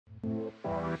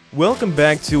Welcome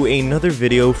back to another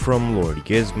video from Lord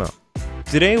Gizmo.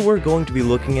 Today we're going to be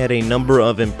looking at a number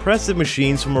of impressive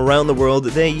machines from around the world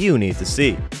that you need to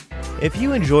see. If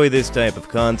you enjoy this type of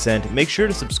content, make sure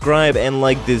to subscribe and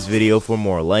like this video for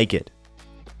more like it.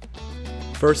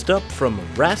 First up, from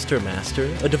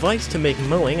RASTERMASTER, a device to make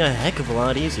mowing a heck of a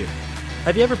lot easier.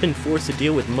 Have you ever been forced to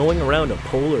deal with mowing around a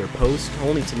pole or a post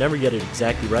only to never get it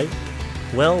exactly right?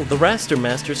 Well, the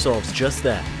RASTERMASTER solves just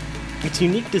that. Its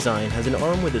unique design has an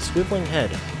arm with a swiveling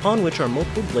head, upon which are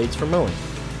multiple blades for mowing.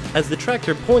 As the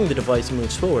tractor pulling the device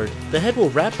moves forward, the head will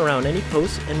wrap around any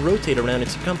post and rotate around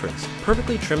its circumference,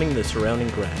 perfectly trimming the surrounding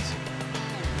grass.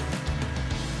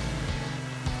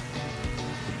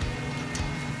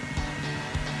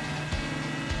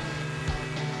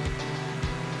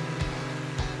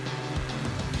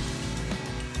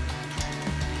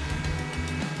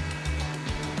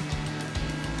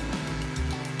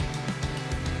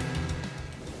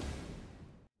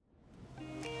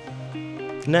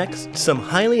 Next, some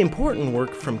highly important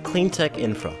work from CLEANTEC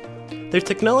INFRA. Their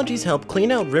technologies help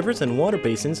clean out rivers and water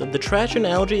basins of the trash and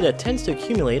algae that tends to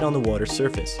accumulate on the water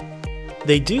surface.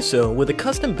 They do so with a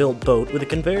custom-built boat with a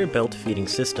conveyor belt feeding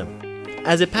system.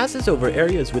 As it passes over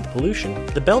areas with pollution,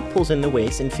 the belt pulls in the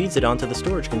waste and feeds it onto the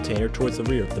storage container towards the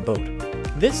rear of the boat.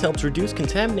 This helps reduce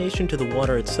contamination to the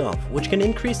water itself, which can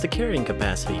increase the carrying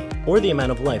capacity, or the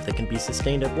amount of life that can be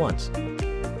sustained at once.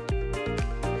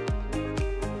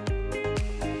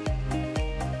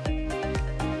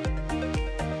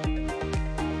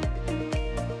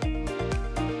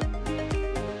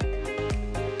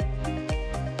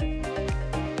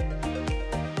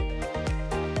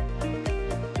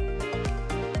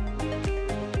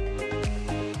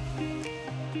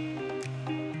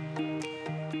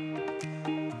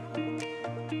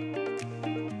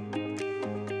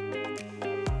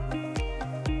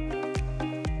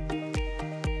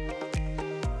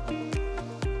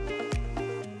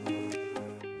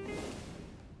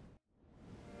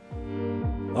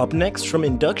 Up next, from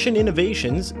Induction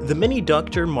Innovations, the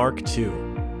MINI-DUCTOR Mark II.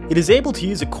 It is able to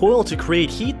use a coil to create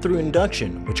heat through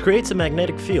induction, which creates a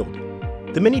magnetic field.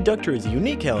 The MINI-DUCTOR is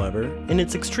unique, however, in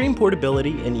its extreme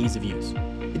portability and ease of use.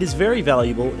 It is very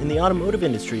valuable in the automotive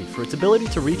industry for its ability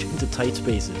to reach into tight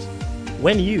spaces.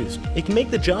 When used, it can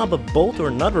make the job of bolt or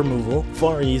nut removal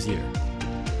far easier.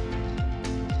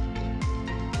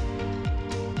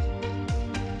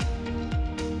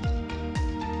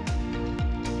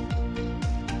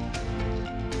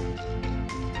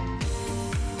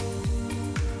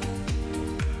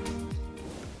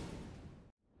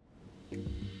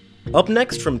 Up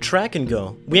next, from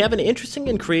TRACKNGO, we have an interesting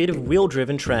and creative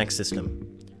wheel-driven track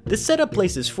system. This setup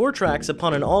places 4 tracks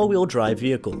upon an all-wheel drive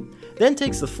vehicle, then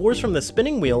takes the force from the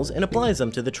spinning wheels and applies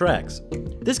them to the tracks.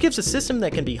 This gives a system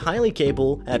that can be highly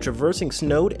capable at traversing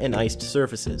snowed and iced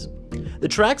surfaces. The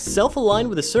tracks self-align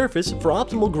with the surface for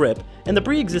optimal grip, and the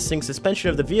pre-existing suspension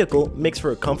of the vehicle makes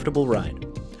for a comfortable ride.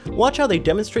 Watch how they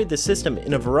demonstrate this system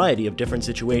in a variety of different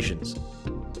situations.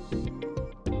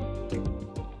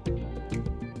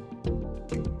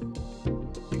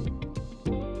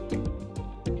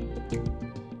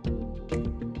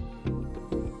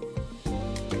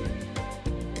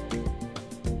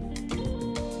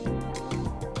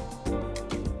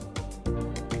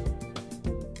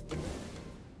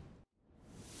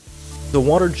 The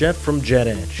WATERJET from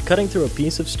JetEdge, cutting through a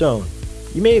piece of stone.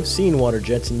 You may have seen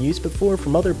WATERJETs in use before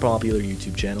from other popular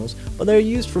YouTube channels, but they are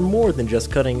used for more than just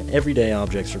cutting everyday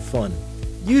objects for fun.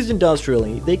 Used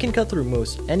industrially, they can cut through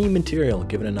most any material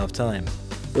given enough time.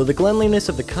 Though the cleanliness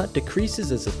of the cut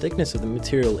decreases as the thickness of the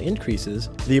material increases,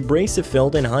 the abrasive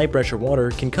filled and high pressure water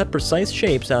can cut precise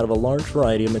shapes out of a large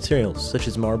variety of materials, such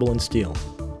as marble and steel.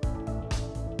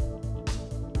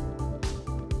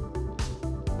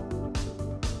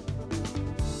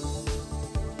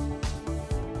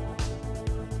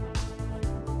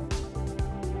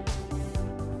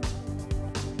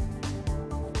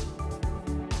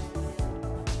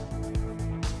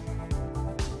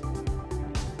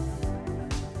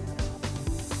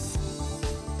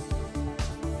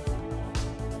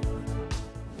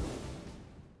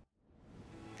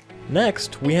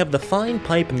 Next, we have the fine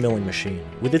pipe milling machine,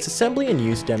 with its assembly and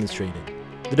use demonstrated.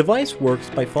 The device works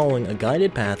by following a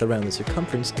guided path around the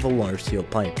circumference of a large steel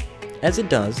pipe. As it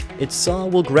does, its saw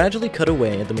will gradually cut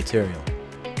away at the material.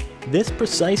 This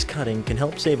precise cutting can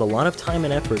help save a lot of time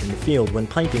and effort in the field when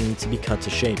piping needs to be cut to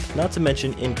shape, not to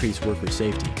mention increase worker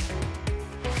safety.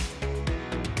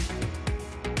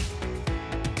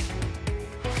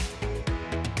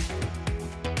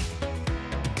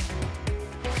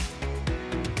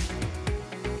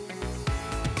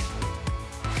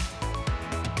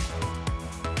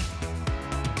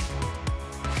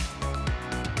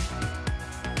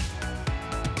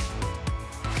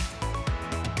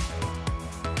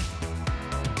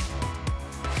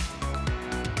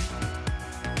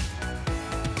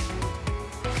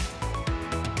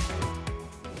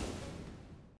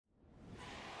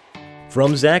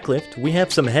 From ZACKLIFT, we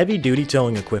have some heavy-duty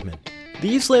towing equipment.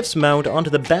 These lifts mount onto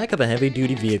the back of a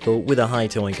heavy-duty vehicle with a high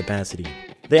towing capacity.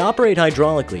 They operate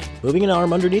hydraulically, moving an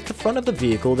arm underneath the front of the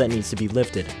vehicle that needs to be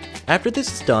lifted. After this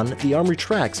is done, the arm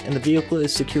retracts and the vehicle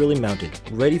is securely mounted,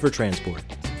 ready for transport.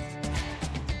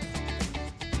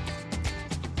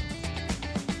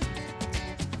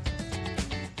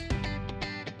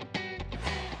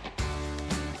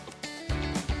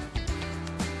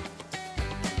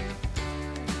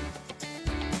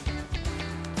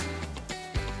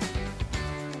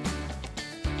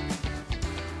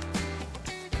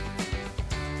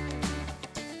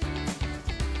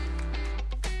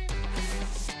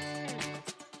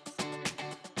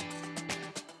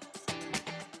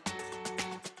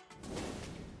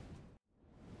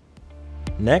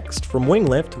 Next, from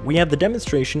WingLift, we have the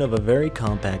demonstration of a very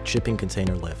compact shipping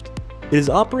container lift. It is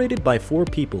operated by 4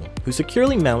 people, who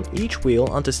securely mount each wheel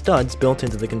onto studs built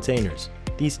into the containers.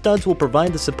 These studs will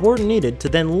provide the support needed to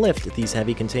then lift these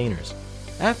heavy containers.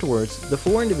 Afterwards, the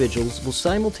 4 individuals will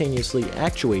simultaneously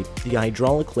actuate the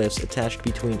hydraulic lifts attached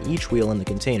between each wheel and the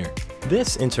container.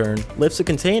 This, in turn, lifts a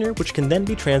container which can then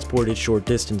be transported short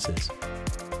distances.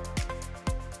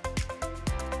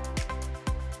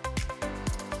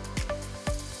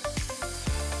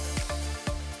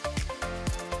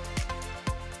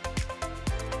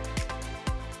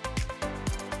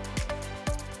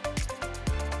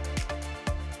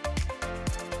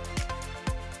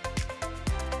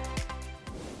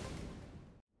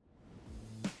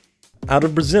 Out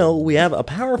of Brazil, we have a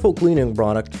powerful cleaning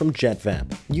product from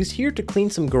JetVap, used here to clean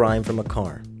some grime from a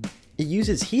car. It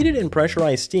uses heated and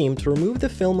pressurized steam to remove the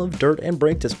film of dirt and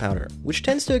brake dust powder, which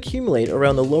tends to accumulate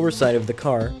around the lower side of the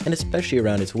car and especially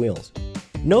around its wheels.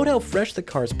 Note how fresh the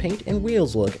car's paint and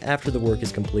wheels look after the work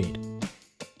is complete.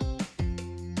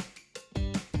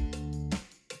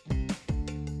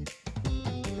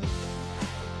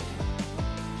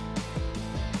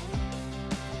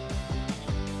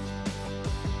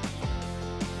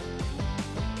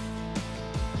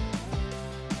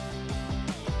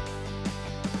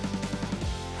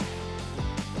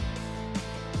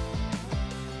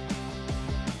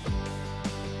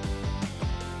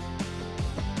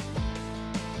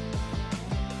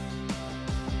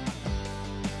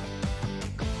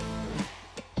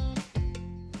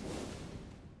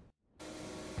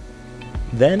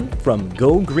 Then, from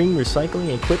Go Green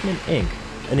Recycling Equipment Inc.,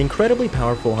 an incredibly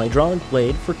powerful hydraulic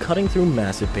blade for cutting through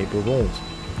massive paper rolls.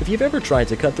 If you've ever tried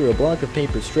to cut through a block of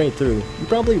paper straight through, you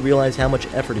probably realize how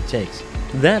much effort it takes.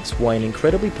 That's why an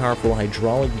incredibly powerful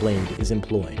hydraulic blade is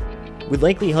employed. With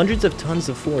likely hundreds of tons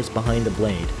of force behind the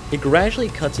blade, it gradually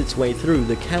cuts its way through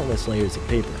the countless layers of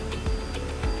paper.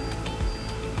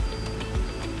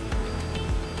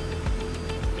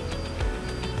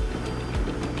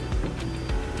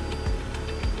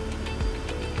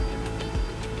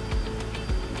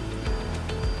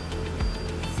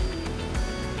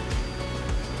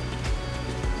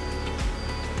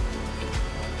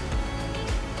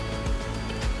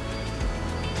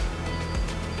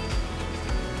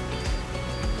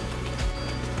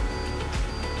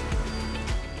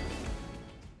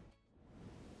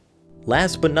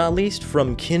 Last but not least,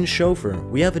 from KINSHOFER,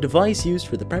 we have a device used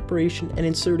for the preparation and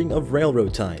inserting of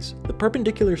railroad ties, the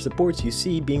perpendicular supports you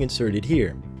see being inserted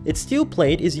here. Its steel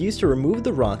plate is used to remove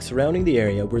the rock surrounding the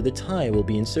area where the tie will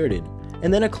be inserted,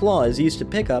 and then a claw is used to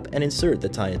pick up and insert the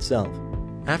tie itself.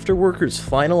 After workers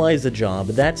finalize the job,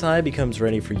 that tie becomes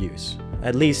ready for use,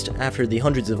 at least after the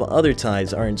hundreds of other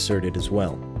ties are inserted as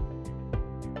well.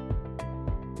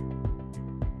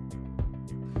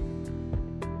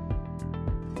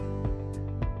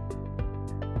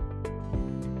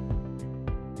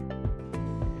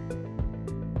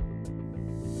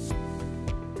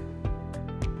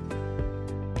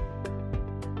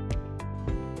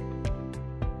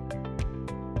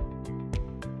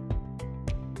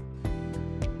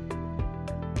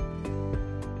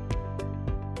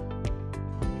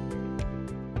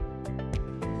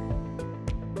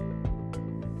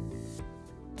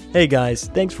 Hey guys,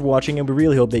 thanks for watching and we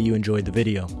really hope that you enjoyed the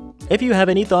video. If you have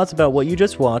any thoughts about what you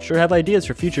just watched or have ideas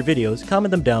for future videos, comment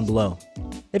them down below.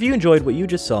 If you enjoyed what you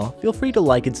just saw, feel free to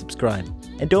like and subscribe,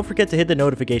 and don't forget to hit the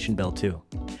notification bell too.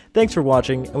 Thanks for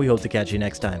watching and we hope to catch you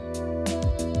next time.